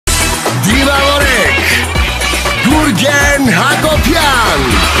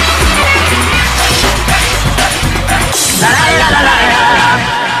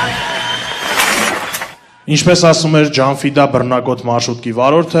Ինչպես ասում էր Ջանֆիդա բռնակոտ մարշրուտքի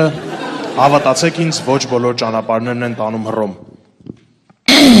վարորդը, հավատացեք ինձ, ոչ բոլոր ճանապարհներն են տանում Հռոմ։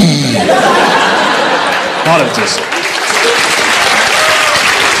 Բարև ձեզ։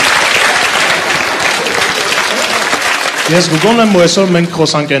 Ես Գուրգեն եմ ու այսօր մենք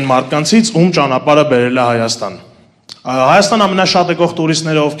խոսանք այն մարդկանցից, ում ճանապարհը բերել է Հայաստան։ Հայաստան ամենաշատ եկող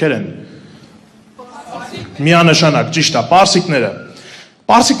տուրիստները ովքեր են։ Միանշանակ, ճիշտ է, պարսիկները։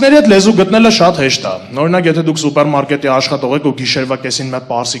 Պարսիկների հետ լեզու գտնելը շատ հեշտ է։ Օրինակ, եթե դուք սուպերմարկետի աշխատող եք ու գիշերվա կեսին մի հատ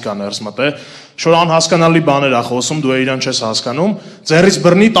պարսիկ ա ներս մտե, շոր անհասկանալի բաներ ա խոսում, դու իրան չես հասկանում, ձեռից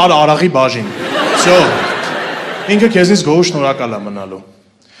բռնի տար արաղի բաժին։ Всё։ Ինքը քեզնից գոհ շնորհակալ է մնալու։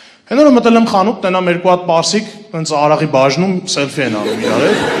 Հենց որ մտել եմ խանութ, տենամ երկու հատ պարսիկ, հենց արաղի բաժնում սելֆի են անում իրար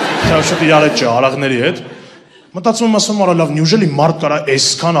հետ, շատ շուտ իրար հետ չէ, արաղների հետ։ Մտածում եմ, ասում արա լավ, նյուժելի մարդ կարա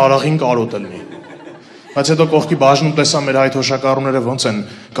այսքան արաղին կարոտել լինի։ Բայց հետո կողքի բաժնում տեսա մեր հայ թոշակառուները ոնց են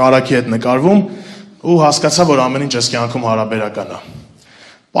կարագի հետ նկարվում ու հասկացա, որ ամեն ինչ այս կյանքում հարաբերական է։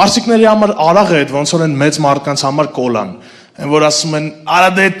 Պարսիկների համար արաղը այդ ոնց որ են մեծ մարդկանց համար կոլան, են որ ասում են, արա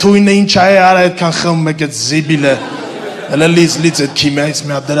դե թույնը ինչ է, արա այդքան խմում եք այդ զիբիլը, հələ լից այդ քիմիայից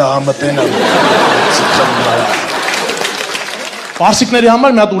մի հատ դրա համտենա։ Պարսիկների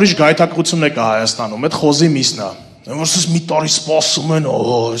համար մի հատ ուրիշ գայթակղություն է կա Հայաստանում, այդ խոզի միսն է։ Որսս մի տարի սպասում են,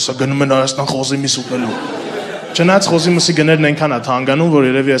 հեսա գնում են Հայաստան խոզի միս ուտելու։ Չնայած խոզի մսի գներն այնքան է թանկանում, որ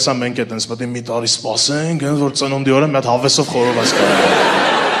երևի հեսա մենք էլ տենց պետք է մի տարի սպասենք, հենց որ ծնունդի օրը մի հատ հավեսով խորոված կարա։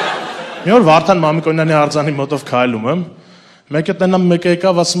 Մի օր Վարդան Մամիկոնյանի արձանի մոտով քայլում եմ, մեկը տնամ մեկը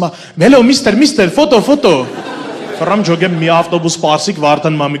եկավ ասում է, «Hello, mister, ֆոտո»։ Ֆռամ ջոգեմ մի ավտոբուս պարսիկ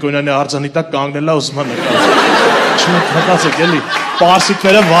Վարդան Մամիկոնյանի արձանի տակ կանգնել է ուզում է նկարել։ Չմտածեք էլի,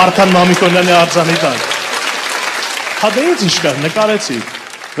 պարսիկները Վարդան Մամիկոնյանի արձանի տակ։ Հա դե ինչ կար, նկարեցի։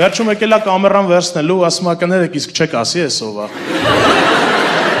 Վերջում եկել է կամերան վերցնելու, ասում է կներեք, իսկ չեք ասի էս ով է։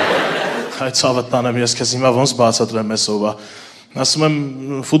 Հայ ցավը տանեմ, ես քեզ հիմա ոնց բացատրեմ էս ով է։ Ասում եմ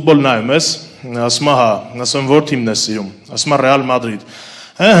ֆուտբոլ նայում ես, ասում է հա, ասում եմ որ թիմն ես սիրում, ասում է Ռեալ Մադրիդ։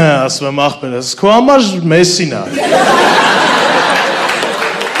 Ասում եմ ախպերս, քո համար Մեսսին է։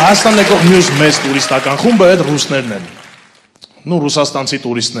 Հայաստան եկող մյուս մեծ տուրիստական խումբը այդ ռուսներն են։ Նու ռուսաստանցի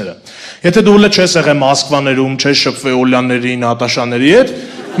տուրիստները։ Եթե դու ուլը չես եղել Մոսկվաներում, չես շփվել Օլյանների, Նատաշաների հետ,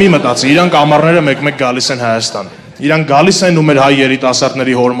 մի մտածի, իրանք ամառները մեկ-մեկ գալիս են Հայաստան։ Իրանք գալիս են ու մեր հայ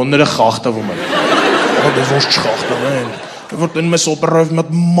երիտասարդների հորմոնները խախտվում են։ Դե ոնց չխախտվեն։ Որ տենում ես օպերայով մի հատ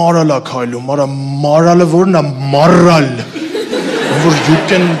մարալ է քայլում, արա մարալը որն է, մարալ։ Որ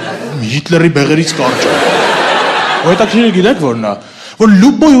յուկեն Հիտլերի բեղերից կարճ է։ Ու հետաքրքիրը գիտեք որն է։ Որ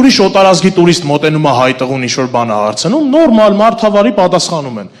լուբոյ ուրիշ օտարազգի տուրիստ մոտենում է հայ տղուն ինչ-որ բան է հարցնում, նորմալ մարդավարի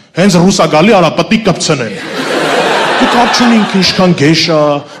պատասխանում են։ Հենց ռուսա գալի արա պտի կպցնեն։ Դու կապ չունինք ինչքան գեշ է,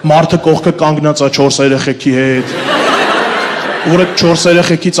 մարդը կողքը կանգնած է 4 երեխեքի հետ։ Որ այդ 4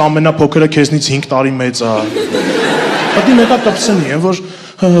 երեխեքից ամենափոքրը քեզնից 5 տարի մեծ է։ Պտի մեկա կպցնի, են որ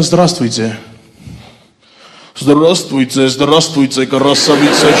здравствуйте. Здравствуйте,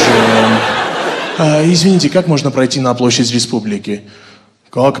 красавица жена. Извините, как можно пройти на площадь Республики?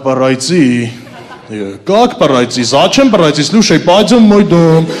 Как пройти? Как пройти? Зачем пройти? Слушай, пойдем в мой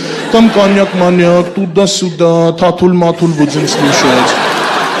дом. Там коньяк-маньяк, туда-сюда, татул-матул будем слушать.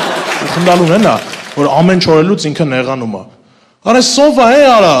 Խնդալուն են, որ ամեն չորելուց ինքը նեղանում է։ Արա սովա է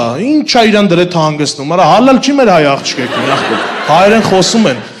արա, ինչ է իրան դրեթ հանգստում, արա հալալ չի մեր հայ աղջկեքին, ախպեր, հայերեն խոսում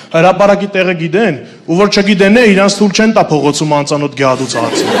են, հրապարակի տեղը գիտեն, ու որ չգիտեն է, իրանց թույլ չեն տա փողոցում անծանոթ գյադուց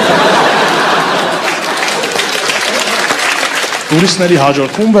հացում։ Տուրիստների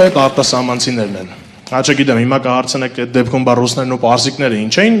հաջորդ խումբը այդ արտասահմանցիներն են։ Հա չգիտեմ, հիմա կհարցնեք այդ դեպքում բա ռուսներն ու պարսիկները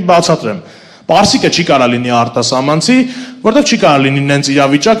ինչ էին, բացատրեմ։ Պարսիկը չի կարա լինի արտասահմանցի, որտեղ չի կարա լինի նենց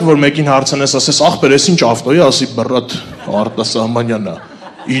իրավիճակ, որ մեկին հարցնես, ասես, ախպեր, ես ինչ ավտոյի, ասի բռատ արտասահմանյան է,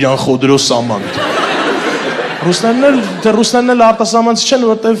 իրան խոդրո սամանտ։ Ռուսներն էլ արտասահմանցի չեն,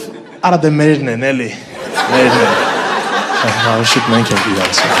 որտեղ արա դե մերն են, էլի, մերն են։ Հա շուտ մենք ենք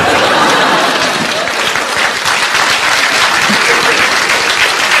իրանց։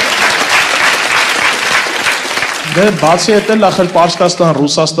 Դե բացի հետ էլ ախել Պարսկաստան,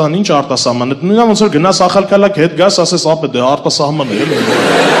 Ռուսաստան, ինչ արտասահման, նույնա ոնց որ գնաս ախալքալակ հետ գաս, ասես ապե դե արտասահման է։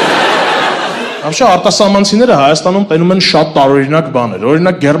 Ամշա արտասահմանցիները Հայաստանում տենում են շատ տարօրինակ բաներ։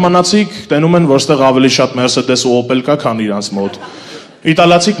 Օրինակ գերմանացիք տենում են, որ ստեղ ավելի շատ Mercedes ու Opel կա, քան իրանց մոտ։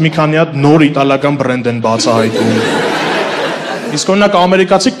 Իտալացիք մի քանի հատ նոր իտալական բրենդ են բացահայտում։ Իսկ օրինակ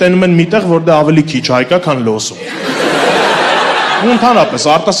ամերիկացիք տենում են միտեղ, որ դա ավելի քիչ հայ կա, քան լոսում։ Ու ընդհանրապես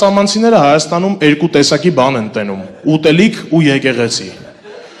արտասահմանցիները Հայաստանում երկու տեսակի բան են տենում՝ ուտելիք ու եկեղեցի։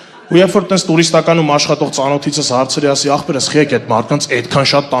 Ու երբ որ տես տուրիստականում աշխատող ծանոթիցս հարցրի, ասի ախպերս խիեք այդ մարդկանց այդքան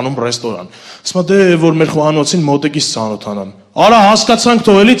շատ տանում ռեստորան։ Ասում է դե որ մեր խոհանոցին մոտեկից ծանոթանան։ Արա հասկացանք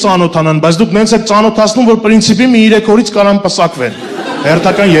թող էլի ծանոթանան, բայց դուք նենց եք ծանոթացնում, որ պրինցիպի մի 3 օրից կարան պսակվեն։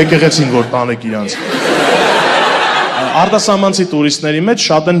 Հերթական եկեղեցին որ տանեք իրանց։ Արտասահմանցի տուրիստների մեջ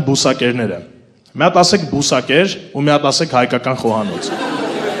շատ են բուսակերները։ Մի հատ ասեք բուսակեր ու մի հատ ասեք հայկական խոհանոց։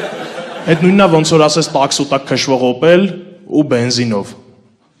 Այդ նույնն է ոնց որ ասես տաքս ու տակ քշվող օպել ու բենզինով։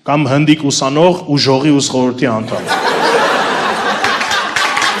 Կամ հնդիկ ուսանող ու ժողի ուսխորհրդի անդամ։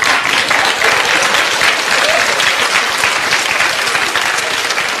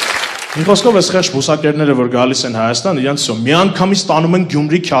 Մի խոսքով այս խեղճ բուսակերները, որ գալիս են Հայաստան, իրանց սո մի անգամից տանում են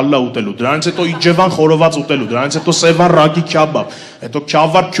Գյումրի քյալլա ուտելու, դրանից հետո Իջևան խորոված ուտելու, դրանից հետո Սևան ռագի քյաբաբ, հետո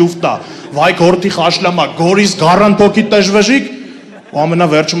քյավար քյուֆտա, վայք հորտի խաշլամա, գորիս գարանտոկի տեժվեժիկ, ու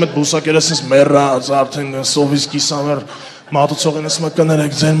ամենավերջում այդ բուսակերը ասես մեռած արդեն սովիսկի սամեր մատուցողին ասում է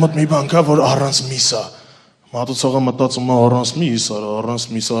կներեք ձեր մոտ մի բան կա, որ առանց միս է։ Մատուցողը մտածում է առանց միս, առանց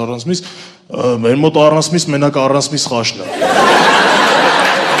միս, առանց միս, մեր մոտ առանց միս, մենակ առանց միս խաշլա։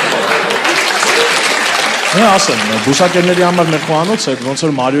 Ասեմ, բուսակերների համար մեր խոհանոցը ոնց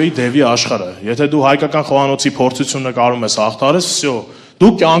որ Մարիոյի դևի աշխարհը։ Եթե դու հայկական խոհանոցի փորձությունը կարում ես հաղթարես, վсё, դու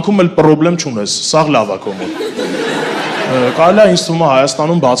կյանքում էլ խնդրեմ չունես, սաղ լավ է քո մոտ։ Կարելի է ինձ թվում է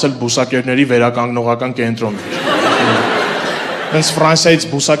Հայաստանում բացել բուսակերների վերականգնողական կենտրոններ։ Հենց Ֆրանսիայից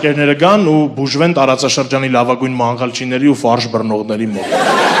բուսակերները գան ու բուժվեն տարածաշրջանի լավագույն մանգալչիների ու ֆարշ բռնողների մոտ։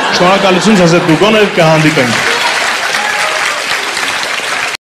 Շնորհակալություն ձեզ հետ դուգոներ կհանդիպենք։